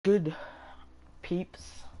Good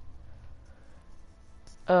peeps.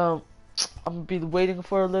 Um, I'm gonna be waiting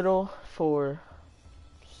for a little for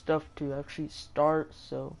stuff to actually start.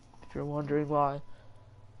 So if you're wondering why I'm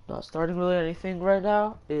not starting really anything right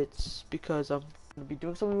now, it's because I'm gonna be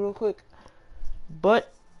doing something real quick.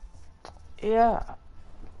 But yeah,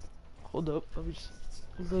 hold up. Let me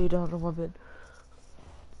just lay down on my bed.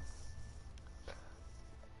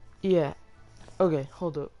 Yeah. Okay.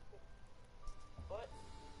 Hold up.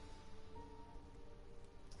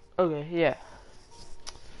 Okay. Yeah.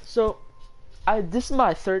 So this is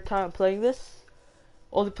my third time playing this.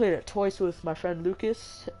 Only played it twice with my friend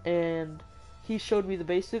Lucas, and he showed me the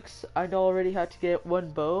basics. I know already how to get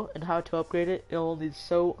one bow and how to upgrade it. It only needs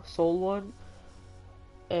soul one.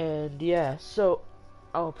 And yeah, so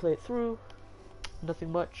I'll play it through.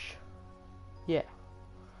 Nothing much. Yeah.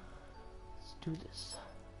 Let's do this.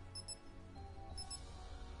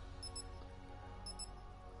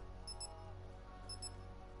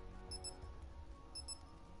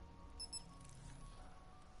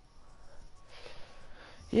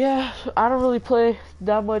 Yeah, I don't really play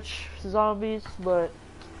that much zombies, but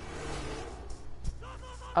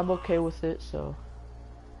I'm okay with it, so.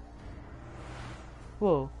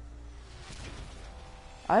 Whoa.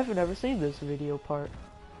 I've never seen this video part.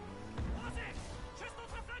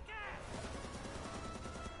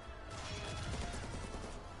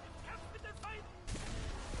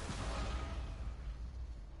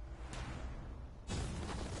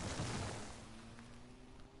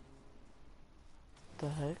 The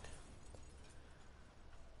heck?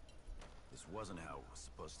 This wasn't how it was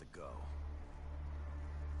supposed to go.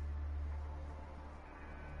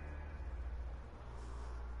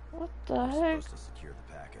 What the We're heck? supposed to secure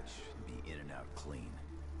the package and be in and out clean.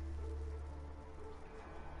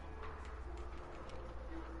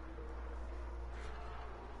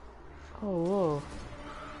 Oh, whoa.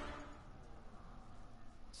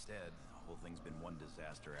 Instead, the whole thing's been one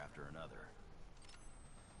disaster after another.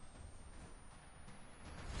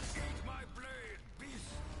 Eat my blade,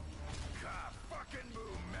 beast! Ka fucking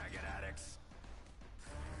boom, maggot addicts!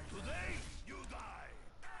 Today, you die!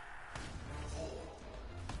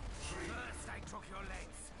 First I took your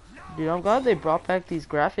legs. Dude, I'm glad they brought back these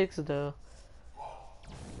graphics though. I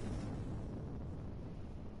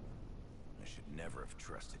should never have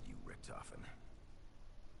trusted you, Richtofen.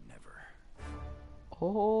 Never.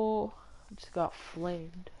 Oh, just got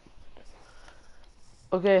flamed.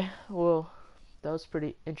 Okay, well, that was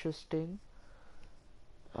pretty interesting.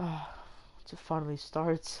 Once it finally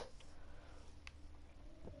starts.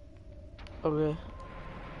 Okay.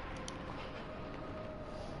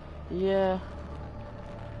 Yeah.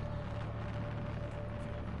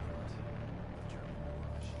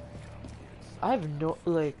 I have no,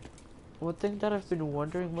 like, one thing that I've been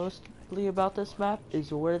wondering mostly about this map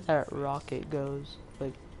is where that rocket goes.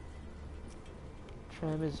 Like,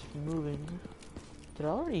 tram is moving. Did I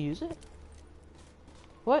already use it?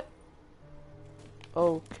 What?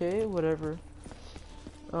 Okay, whatever.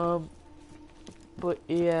 But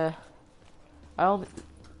yeah. I don't,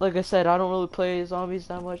 like I said, I don't really play zombies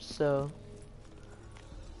that much, so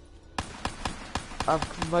I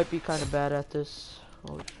might be kind of bad at this.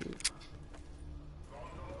 Oh shoot.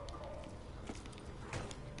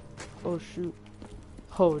 Oh shoot.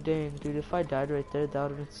 Oh dang, dude, if I died right there, that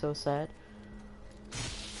would have been so sad.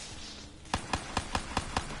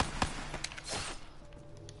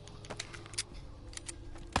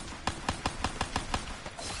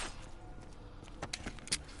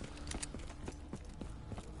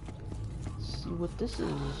 Let's see what this is.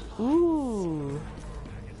 Ooh.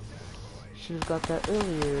 Should have got that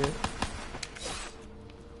earlier.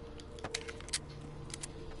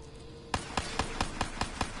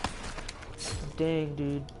 Dang,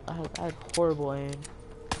 dude. I had horrible aim.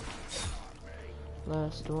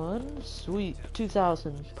 Last one. Sweet.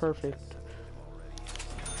 2000. Perfect.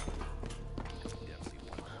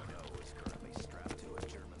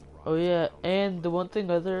 Oh yeah, and the one thing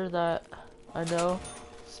other that I know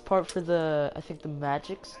is part for the, I think the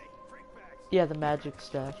magics. Yeah, the magic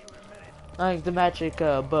staff. I think the magic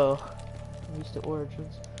bow. Used to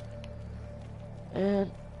origins. And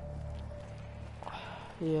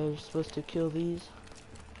yeah, you're supposed to kill these.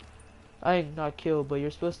 I think not kill, but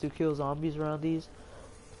you're supposed to kill zombies around these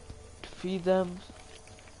to feed them.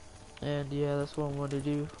 And yeah, that's what I want to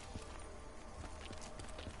do.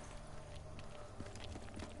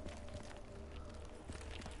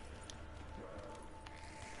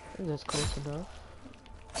 I think that's close enough.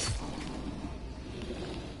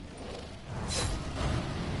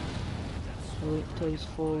 Wait until he's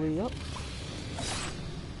fully up.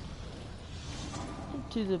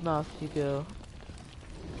 Into the mouth you go.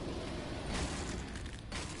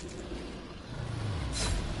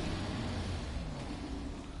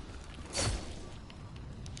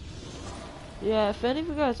 Yeah, if any of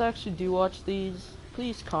you guys actually do watch these,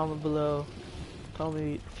 please comment below. Tell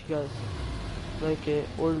me if you guys like it,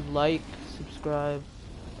 or like, subscribe.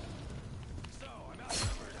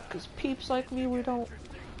 Cause peeps like me, we don't.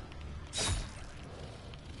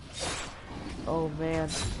 Oh man.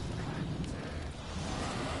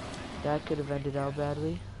 That could have ended out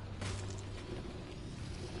badly.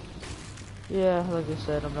 Yeah, like I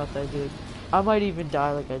said, I'm not that good. I might even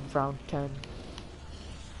die like at round 10.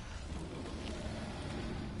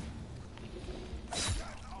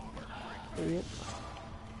 Yep.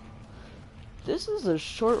 This is a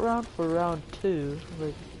short round for round 2.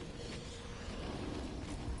 Like,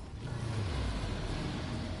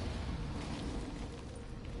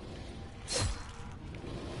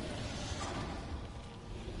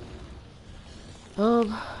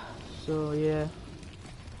 so yeah.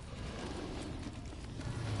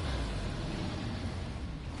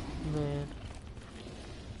 Man.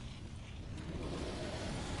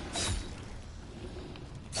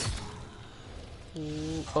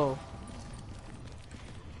 Ooh, oh.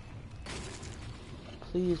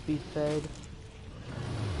 Please be fed.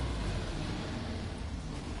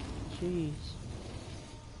 Jeez.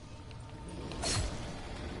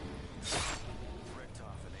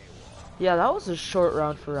 Yeah, that was a short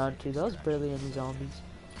round for round 2. That was barely any zombies.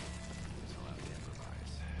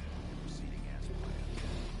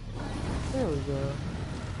 There we go.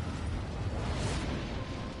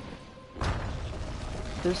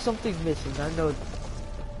 There's something missing, I know.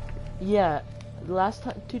 Yeah, the last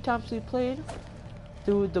time, 2 times we played,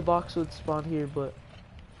 the box would spawn here, but...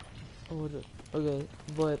 Okay,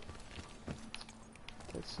 but...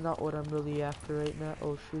 That's not what I'm really after right now.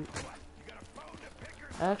 Oh shoot.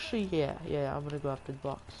 Actually, yeah, I'm gonna go after the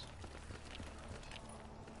box.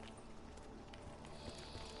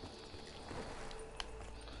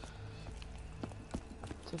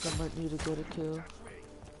 I think I might need to get a kill.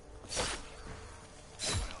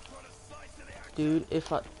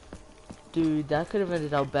 Dude, that could have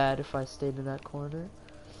ended out bad if I stayed in that corner.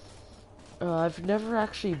 I've never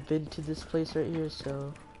actually been to this place right here,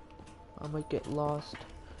 so I might get lost.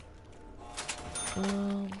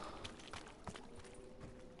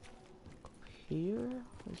 Here?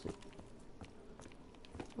 Is it?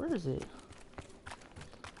 Where is it?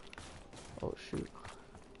 Oh shoot.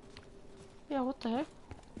 Yeah, what the heck?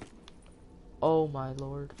 Oh my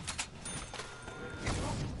lord.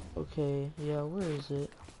 Okay, yeah, where is it?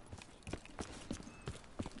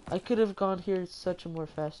 I could have gone here such a more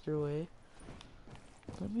faster way.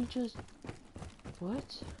 Let me just...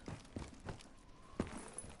 What?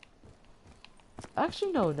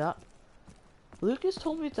 Actually, no, not... Lucas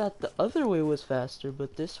told me that the other way was faster,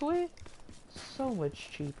 but this way? So much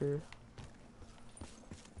cheaper.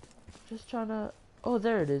 Just trying to... Oh,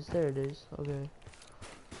 there it is, okay.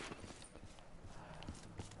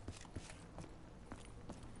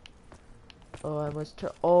 Oh, I must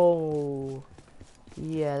turn... Oh...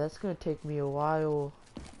 Yeah, that's gonna take me a while.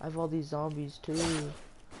 I have all these zombies, too.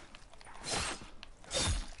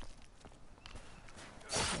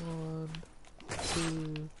 1,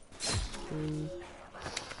 2, 3...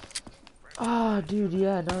 Ah, dude,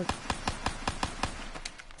 yeah, no...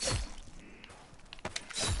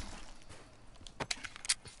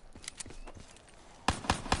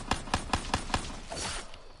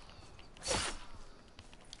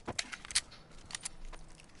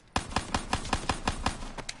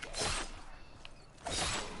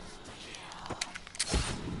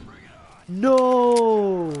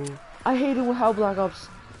 No! I hate it with how Black Ops...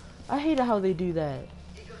 I hate how they do that.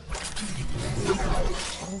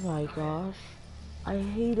 Oh my gosh. I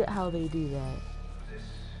hate it how they do that.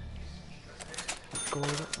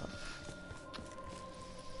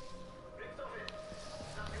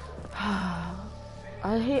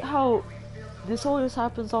 I hate how this always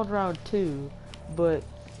happens on round 2, but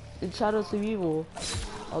in Shadows of Evil,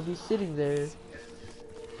 I'll be sitting there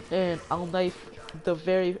and I'll knife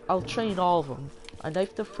I'll train all of them. I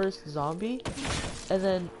knife the first zombie, and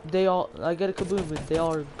then I get a kaboom and they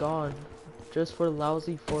all are gone, just for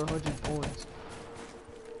lousy 400 points.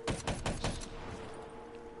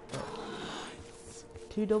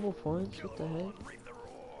 2 double points? What the heck?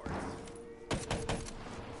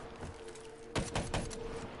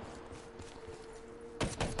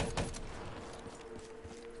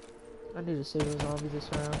 I need to save a zombie this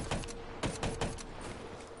round.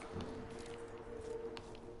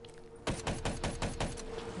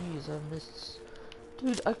 Jeez, I missed.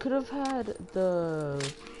 Dude, I could have had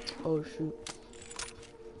the... Oh shoot.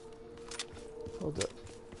 Hold up.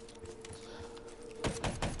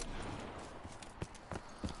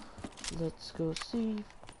 Let's go see.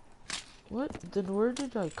 What? Then where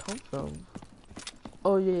did I come from?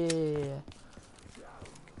 Oh yeah.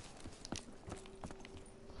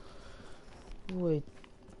 Wait,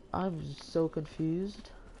 I'm so confused.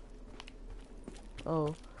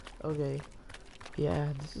 Oh, okay.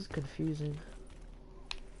 Yeah, this is confusing.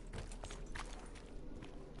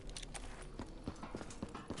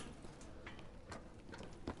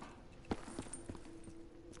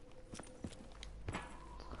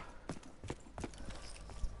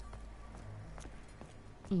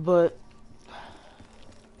 But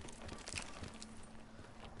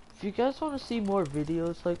if you guys want to see more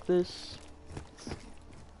videos like this,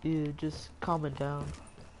 you just comment down.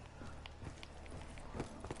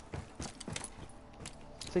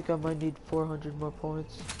 I think I might need 400 more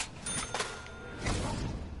points.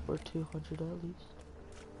 Or 200 at least.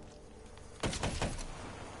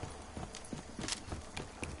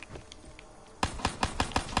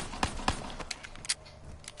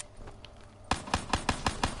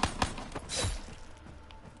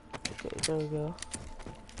 Okay, there we go.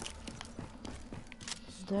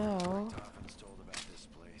 Now, I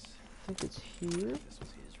think it's here.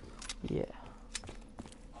 Yeah.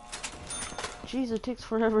 Jeez, it takes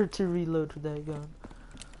forever to reload with that gun.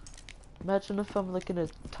 Imagine if I'm like in a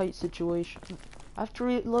tight situation. I have to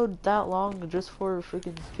reload that long just for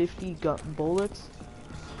freaking 50 gun bullets.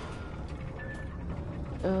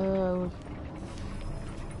 Yeah.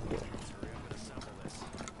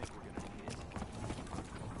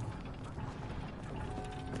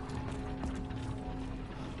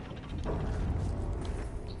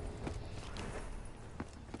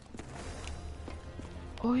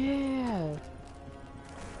 Oh yeah.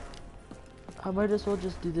 I might as well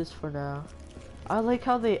just do this for now. I like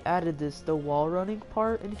how they added this, the wall running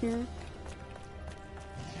part in here.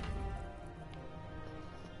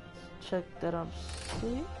 Check that I'm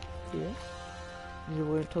safe. Yeah. Need to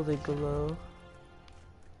wait until they glow.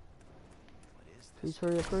 Please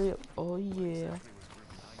hurry up, hurry up. Oh yeah.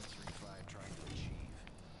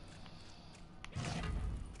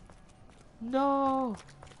 No.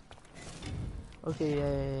 Okay,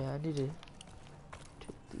 yeah. I need to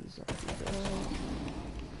take these out.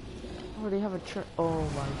 I already have a turn. Oh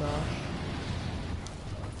my gosh.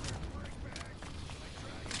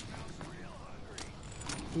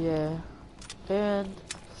 Yeah. And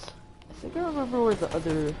I think I remember where the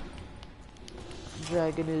other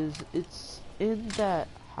dragon is. It's in that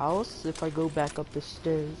house. If I go back up the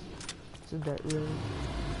stairs, it's in that room.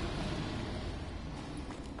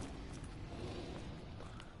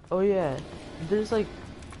 Oh yeah, there's like,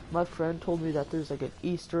 my friend told me that there's like an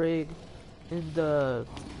Easter egg in the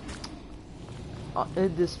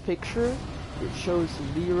in this picture. It shows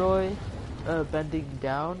Leroy bending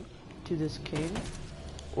down to this king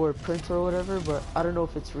or prince or whatever, but I don't know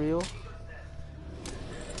if it's real.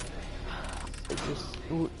 It's just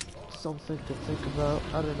something to think about.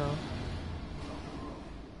 I don't know.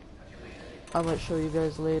 I might show you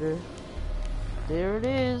guys later. There it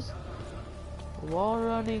is. Wall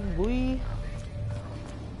running, boy.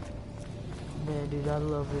 Man, dude, I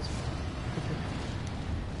love this.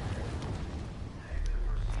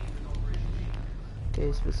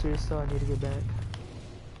 Okay, but seriously, I need to get back.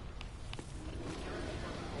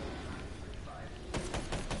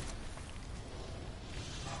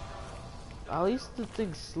 At least the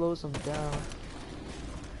thing slows them down.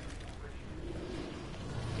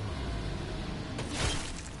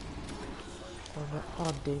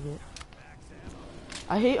 Oh, dang it.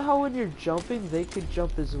 I hate how when you're jumping, they could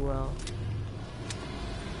jump as well.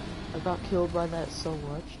 I got killed by that so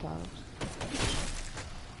much times.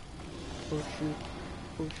 Oh shoot.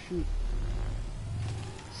 Oh shoot.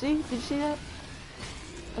 See? Did you see that?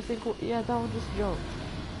 I think, yeah, that one just jumped.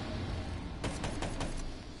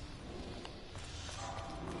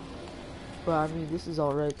 But I mean, this is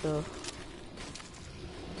alright though.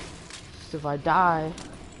 Just if I die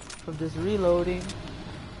from this reloading.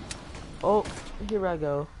 Oh, here I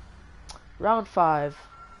go. Round 5.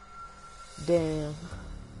 Damn.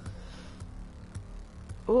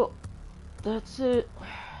 Oh, that's it.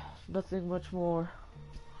 Nothing much more.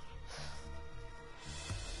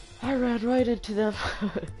 I ran right into them.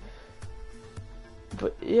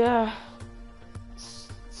 But yeah, it's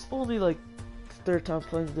only like the 3rd time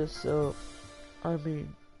playing this, so I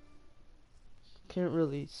mean, can't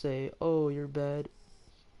really say, oh, you're bad.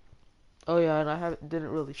 Oh yeah, and I didn't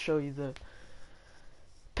really show you the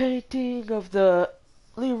painting of the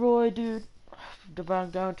Leroy dude,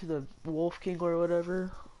 down to the Wolf King or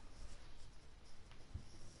whatever.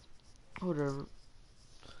 Whatever.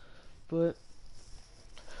 But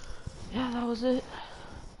yeah, that was it.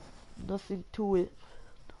 Nothing to it.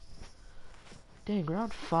 Dang,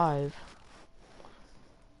 round 5.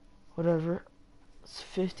 Whatever. It's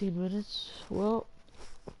 15 minutes. Well,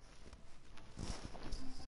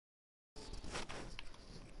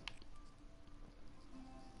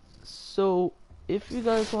 so if you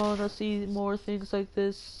guys want to see more things like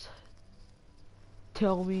this,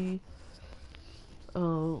 tell me.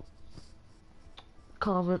 Uh,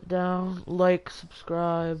 Comment down, like,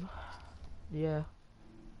 subscribe. Yeah.